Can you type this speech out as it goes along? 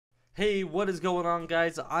Hey, what is going on,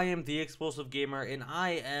 guys? I am the Explosive Gamer, and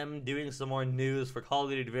I am doing some more news for Call of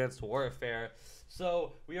Duty Advanced Warfare.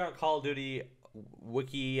 So we are on Call of Duty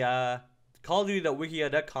Wiki,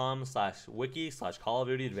 callofduty.wikia.com/wiki/Call of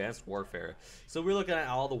Duty Advanced Warfare. So we're looking at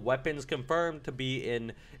all the weapons confirmed to be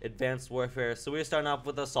in Advanced Warfare. So we're starting off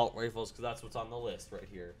with assault rifles because that's what's on the list right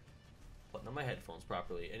here. Putting on my headphones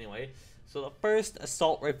properly. Anyway, so the first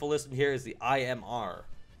assault rifle listed here is the IMR.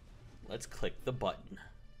 Let's click the button.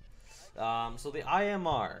 So the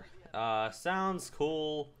IMR sounds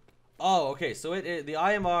cool. Oh, okay. So the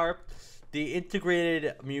IMR, the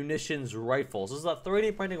Integrated Munitions Rifles. This is a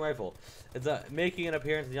 3D printing rifle. It's making an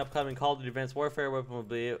appearance in the upcoming Call of Duty Advanced Warfare. Weapon will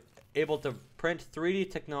be able to print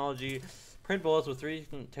 3D technology, print bullets with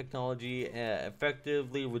 3D technology,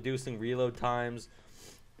 effectively reducing reload times.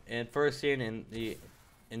 And first seen in the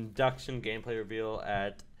induction gameplay reveal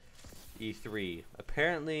at E3.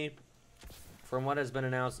 Apparently, from what has been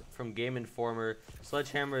announced from Game Informer,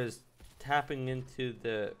 Sledgehammer is tapping into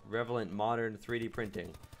the relevant modern 3D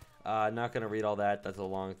printing. Not going to read all that. That's a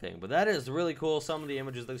long thing. But that is really cool. Some of the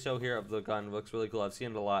images they show here of the gun looks really cool. I've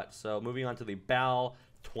seen it a lot. So moving on to the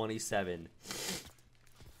BAL-27.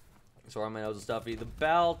 Sorry, my nose is stuffy. The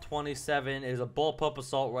BAL-27 is a bullpup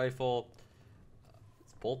assault rifle.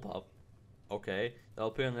 It's bullpup. Okay, that'll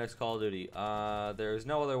appear in the next Call of Duty. There's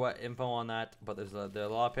no other info on that, but there are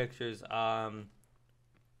a lot of pictures.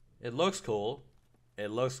 It looks cool.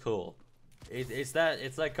 It looks cool. It's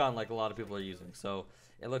that gun like a lot of people are using. So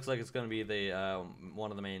it looks like it's gonna be the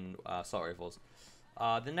one of the main assault rifles.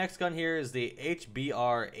 The next gun here is the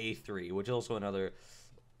HBR-A3, which is also another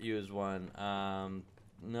used one.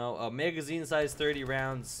 No, magazine size 30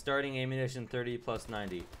 rounds, starting ammunition 30 plus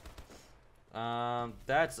 90.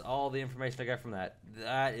 That's all the information I got from that.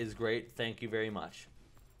 That is great. Thank you very much.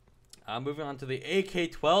 Moving on to the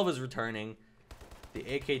AK-12 is returning. The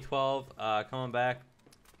AK-12 coming back.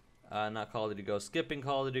 Not Call of Duty Ghost. Skipping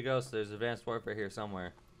Call of Duty Ghost. There's Advanced Warfare here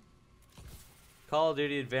somewhere. Call of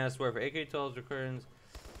Duty Advanced Warfare. AK-12 returns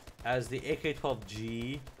as the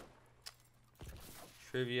AK-12G.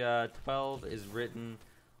 Trivia 12 is written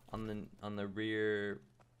on the rear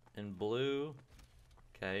in blue.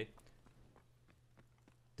 Okay.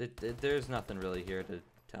 There's nothing really here to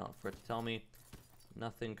tell me.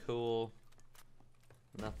 Nothing cool.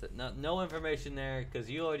 Nothing. No information there because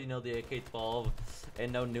you already know the AK-12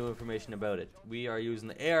 and no new information about it. We are using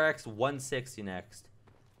the ARX-160 next.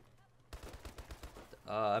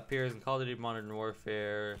 Appears in Call of Duty Modern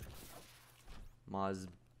Warfare. Mobil.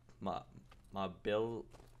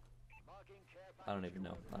 I don't even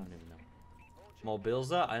know.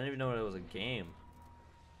 Mobilza? I didn't even know it was a game.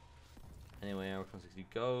 Anyway, ARX-160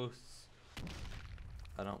 Ghosts.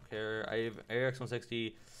 I don't care. I have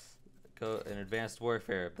ARX-160 in Advanced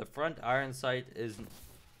Warfare. The front iron sight is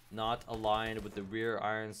not aligned with the rear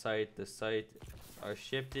iron sight. The sight are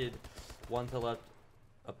shifted one to left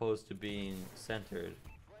opposed to being centered.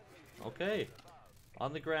 Okay.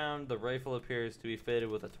 On the ground, the rifle appears to be fitted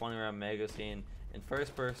with a 20-round magazine. In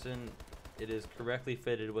first person, it is correctly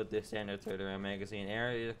fitted with the standard 30-round magazine.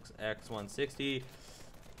 ARX-160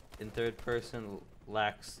 in third person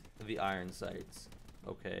lacks the iron sights.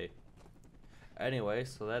 Okay. Anyway,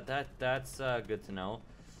 so that's good to know.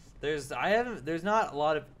 There's not a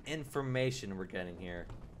lot of information we're getting here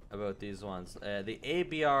about these ones. The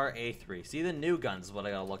ABR-A3. See, the new guns is what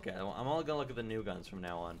I gotta look at. I'm only gonna look at the new guns from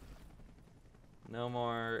now on. No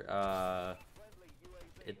more.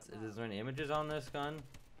 Is there any images on this gun?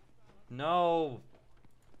 No.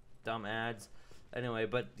 Dumb ads. Anyway,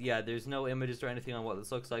 but yeah, there's no images or anything on what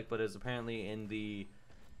this looks like, but it's apparently in the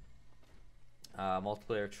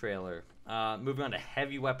multiplayer trailer. Moving on to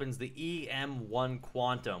heavy weapons, the EM1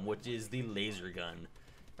 Quantum, which is the laser gun,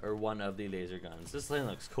 or one of the laser guns. This thing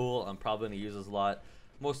looks cool. I'm probably going to use this a lot.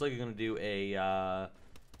 Most likely going to do a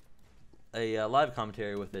live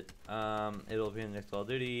commentary with it. It'll be in the next Call of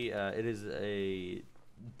Duty. It is a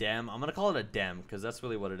DEM. I'm going to call it a DEM, because that's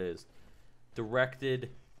really what it is.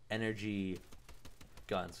 Directed Energy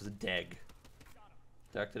Gun. So it's a DEG.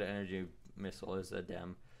 Directed Energy Missile is a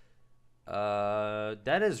DEM.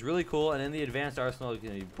 That is really cool, and in the advanced arsenal, it's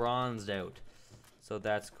going to be bronzed out. So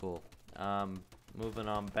that's cool. Moving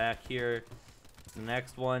on back here. The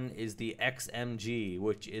next one is the XMG,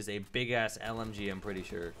 which is a big-ass LMG, I'm pretty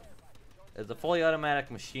sure. It's a fully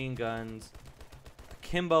automatic machine guns.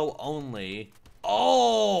 Akimbo only.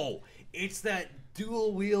 Oh! It's that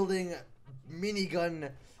dual-wielding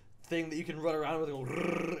minigun thing that you can run around with and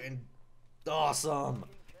go and awesome.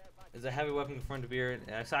 It's a heavy weapon confirmed to be here.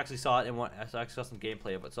 I actually saw it and I actually saw some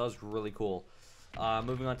gameplay of it, so that was really cool.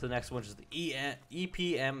 Moving on to the next one, which is the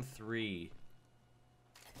EPM3.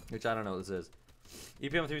 which I don't know what this is.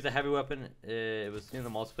 EPM3 is a heavy weapon. It was in the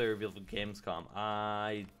multiplayer revealed with Gamescom.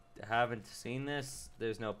 I haven't seen this.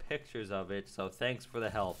 There's no pictures of it, so thanks for the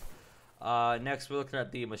help. Next, we're looking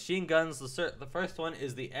at the machine guns. The first one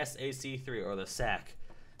is the SAC-3, or the SAC.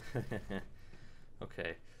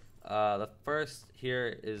 Okay. The first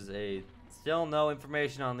here is a... Still no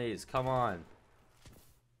information on these. Come on.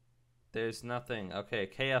 There's nothing. Okay,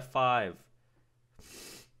 KF5.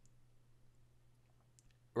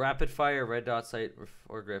 Rapid fire, red dot sight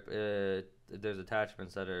or grip. There's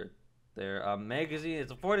attachments that are there. Magazine.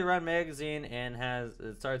 It's a 40 round magazine and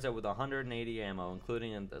it starts out with 180 ammo,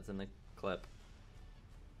 including that's in the clip.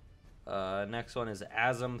 Next one is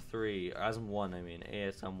ASM 3, ASM 1. I mean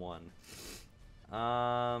ASM 1.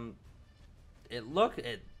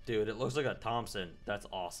 Dude, it looks like a Thompson. That's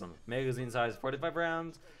awesome. Magazine size 45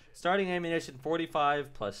 rounds. Starting ammunition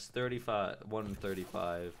 45 plus 35,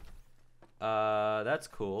 135. That's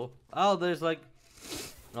cool. Oh, there's like,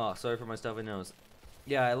 oh, sorry for my stuffy nose.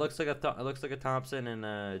 Yeah, it looks like a Thompson, and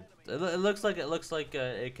it looks like an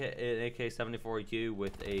AK-74U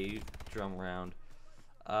with a drum round.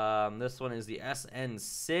 This one is the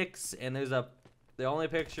SN6, and the only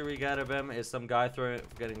picture we got of him is some guy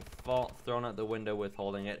getting thrown out the window with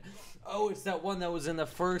holding it. Oh, it's that one that was in the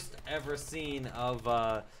first ever scene of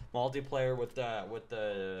multiplayer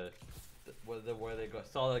where they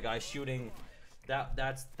saw the guy shooting.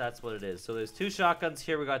 That's what it is. So there's two shotguns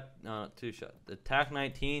here. We got the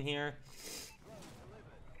TAC-19 here.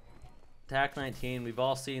 TAC-19. We've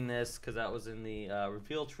all seen this because that was in the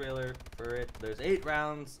reveal trailer for it. There's 8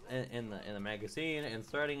 rounds in the magazine, and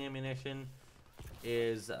starting ammunition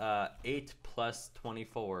is 8 plus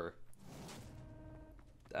 24.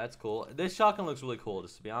 That's cool. This shotgun looks really cool,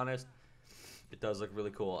 just to be honest. It does look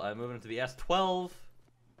really cool. Moving into the S12.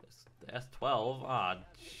 The S12? Ah,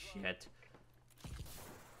 shit.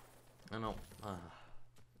 I know.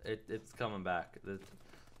 It's coming back.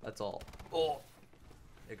 That's all. Oh!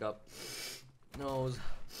 Hiccup. Nose.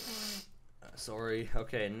 Sorry.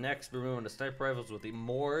 Okay, next we're moving to sniper rifles with the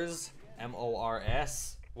Mors.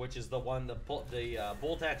 M-O-R-S. Which is the one, the bolt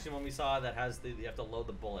action one we saw that has you have to load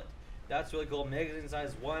the bullet. That's really cool. Magazine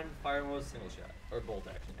size 1, fire mode, single shot. Or bolt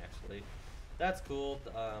action, actually. That's cool.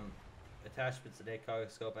 Attachments, an ACOG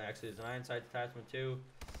scope, and actually there's an iron sight attachment too.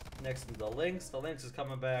 Next is the Lynx. The Lynx is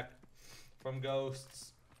coming back from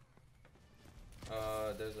Ghosts.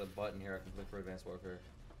 There's a button here I can click for Advanced Warfare.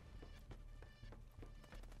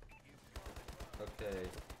 Okay.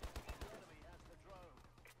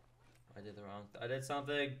 I did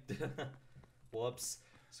something. Whoops.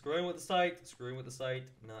 Screwing with the sight.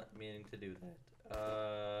 Not meaning to do that.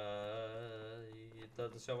 It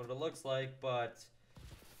doesn't show what it looks like, but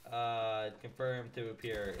confirmed to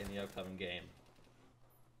appear in the upcoming game.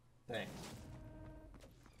 Thanks.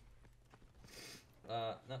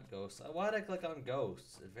 Not Ghosts. Why did I click on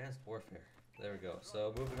Ghosts? Advanced Warfare. There we go.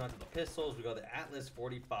 So moving on to the pistols, we got the Atlas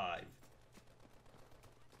 45.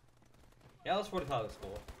 The Atlas 45 looks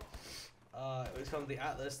cool. It was called the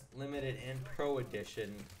Atlas Limited and Pro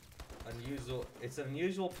Edition. Unusual. It's an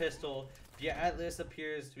unusual pistol. The Atlas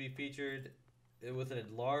appears to be featured with a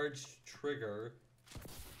large trigger,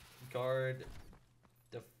 guard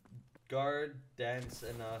dense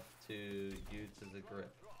enough to use as a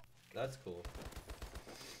grip. That's cool.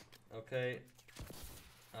 Okay.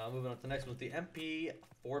 Moving on to the next one, the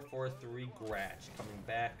MP443 Gratch, coming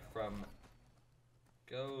back from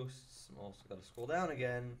Ghosts. I'm also got to scroll down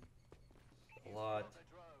again. A lot.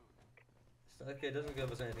 Okay, it doesn't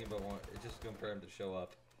give us anything but one. It's just confirmed to show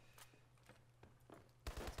up.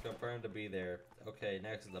 It's confirmed to be there. Okay,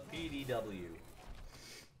 next is the PDW.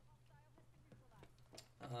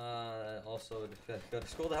 Also, gotta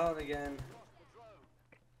scroll down again.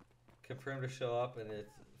 Confirmed to show up, and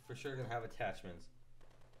it's for sure gonna have attachments.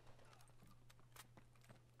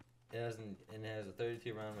 It has a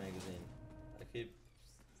 32 round magazine.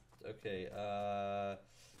 Okay,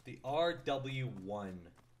 the RW1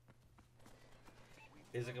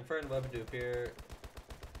 is a confirmed weapon to appear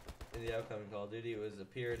in the upcoming Call of Duty. It was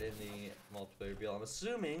appeared in the multiplayer reveal. I'm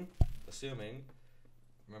assuming,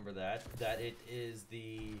 remember that it is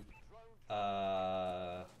the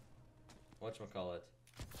whatchamacallit,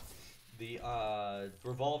 the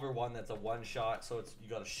revolver one that's a one shot. So it's you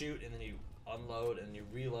got to shoot and then you unload and you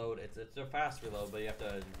reload. It's a fast reload, but you have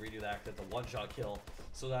to redo that because it's a one shot kill.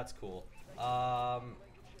 So that's cool.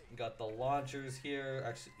 Got the launchers here.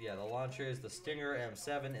 Actually, yeah, the launchers, the Stinger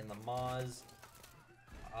M7 and the Moz.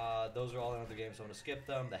 Those are all in the game, so I'm gonna skip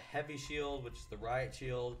them. The Heavy Shield, which is the Riot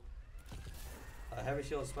Shield. Heavy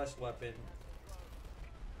Shield special weapon.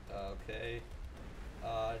 Okay.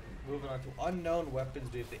 Moving on to unknown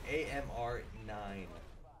weapons, we have the AMR-9.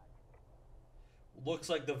 Looks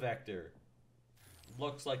like the Vector.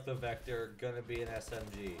 Looks like the Vector. Gonna be an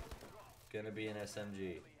SMG. Gonna be an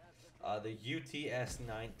SMG. The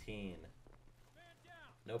UTS-19.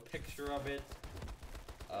 No picture of it.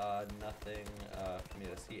 Nothing for me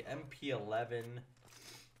to see. MP11.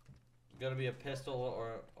 Gonna be a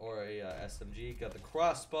pistol or a SMG. Got the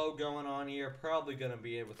crossbow going on here. Probably gonna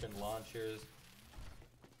be within launchers.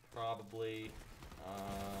 Probably.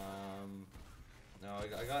 No,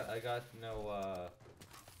 I got no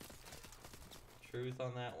truth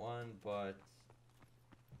on that one, but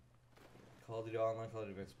Call of Duty Online, Call of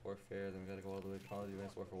Duty Advanced Warfare. Then we gotta go all the way to Call of Duty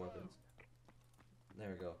Advanced Warfare weapons. There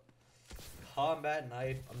we go. Combat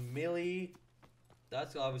knife, a melee.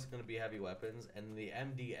 That's obviously gonna be heavy weapons, and the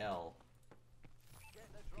MDL.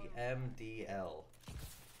 The MDL.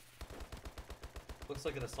 Looks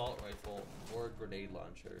like an assault rifle or a grenade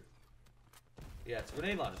launcher. Yeah, it's a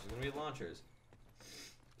grenade launcher. It's gonna be launchers.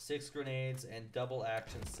 6 grenades and double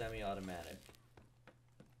action semi-automatic.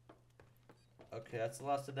 Okay, that's the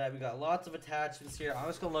last of that. We got lots of attachments here. I'm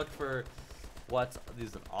just gonna look for what's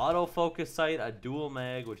these an autofocus sight, a dual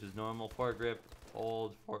mag, which is normal foregrip,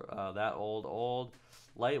 old for that old,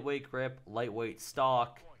 lightweight grip, lightweight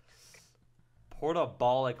stock.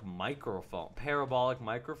 Parabolic microphone,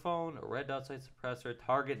 red dot sight suppressor,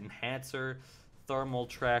 target enhancer, thermal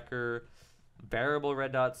tracker, variable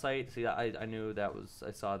red dot sight. See, I knew that was,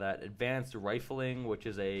 I saw that. Advanced rifling, which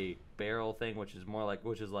is a barrel thing, which is like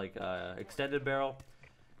extended barrel.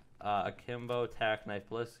 Akimbo, tack knife,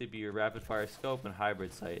 ballistic beer, rapid fire scope, and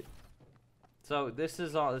hybrid sight. So this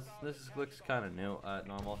is all. This looks kind of new,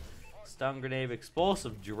 normal. Stun grenade,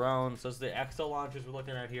 explosive drone. So it's the EXO launchers we're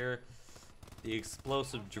looking at here. The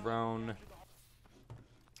explosive drone.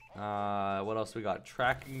 What else we got?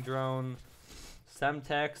 Tracking drone.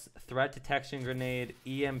 Semtex, threat detection grenade,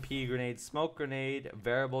 EMP grenade, smoke grenade,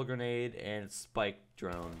 variable grenade, and spike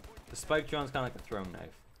drone. The spike drone is kind of like a throwing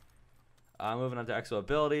knife. Moving on to EXO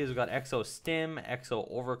abilities, we got EXO Stim,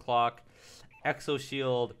 EXO Overclock, EXO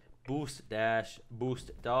Shield, Boost Dash,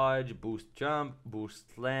 Boost Dodge, Boost Jump,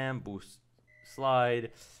 Boost Slam, Boost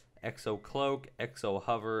Slide, EXO Cloak, EXO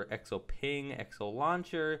Hover, EXO Ping, EXO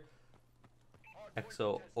Launcher,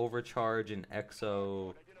 EXO Overcharge, and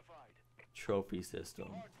EXO Trophy System.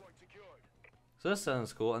 So this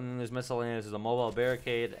sounds cool. And then there's miscellaneous. There's a mobile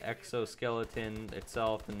barricade, exoskeleton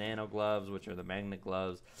itself, the nano gloves, which are the magnet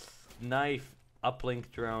gloves, knife,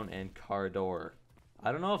 uplink drone, and car door.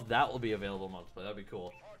 I don't know if that will be available multiplayer. That'd be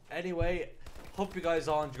cool. Anyway, hope you guys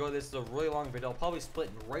all enjoy this. It's a really long video. I'll probably split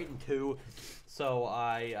it right in two, so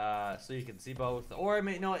so you can see both. Or I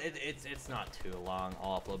mean, no, it's not too long.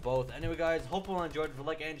 I'll upload both. Anyway, guys, hope you all enjoyed. If you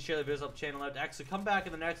like and share the videos up the channel, I'll actually come back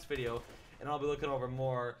in the next video, and I'll be looking over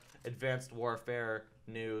more Advanced Warfare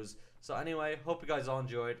news. So anyway, hope you guys all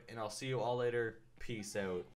enjoyed, and I'll see you all later. Peace out.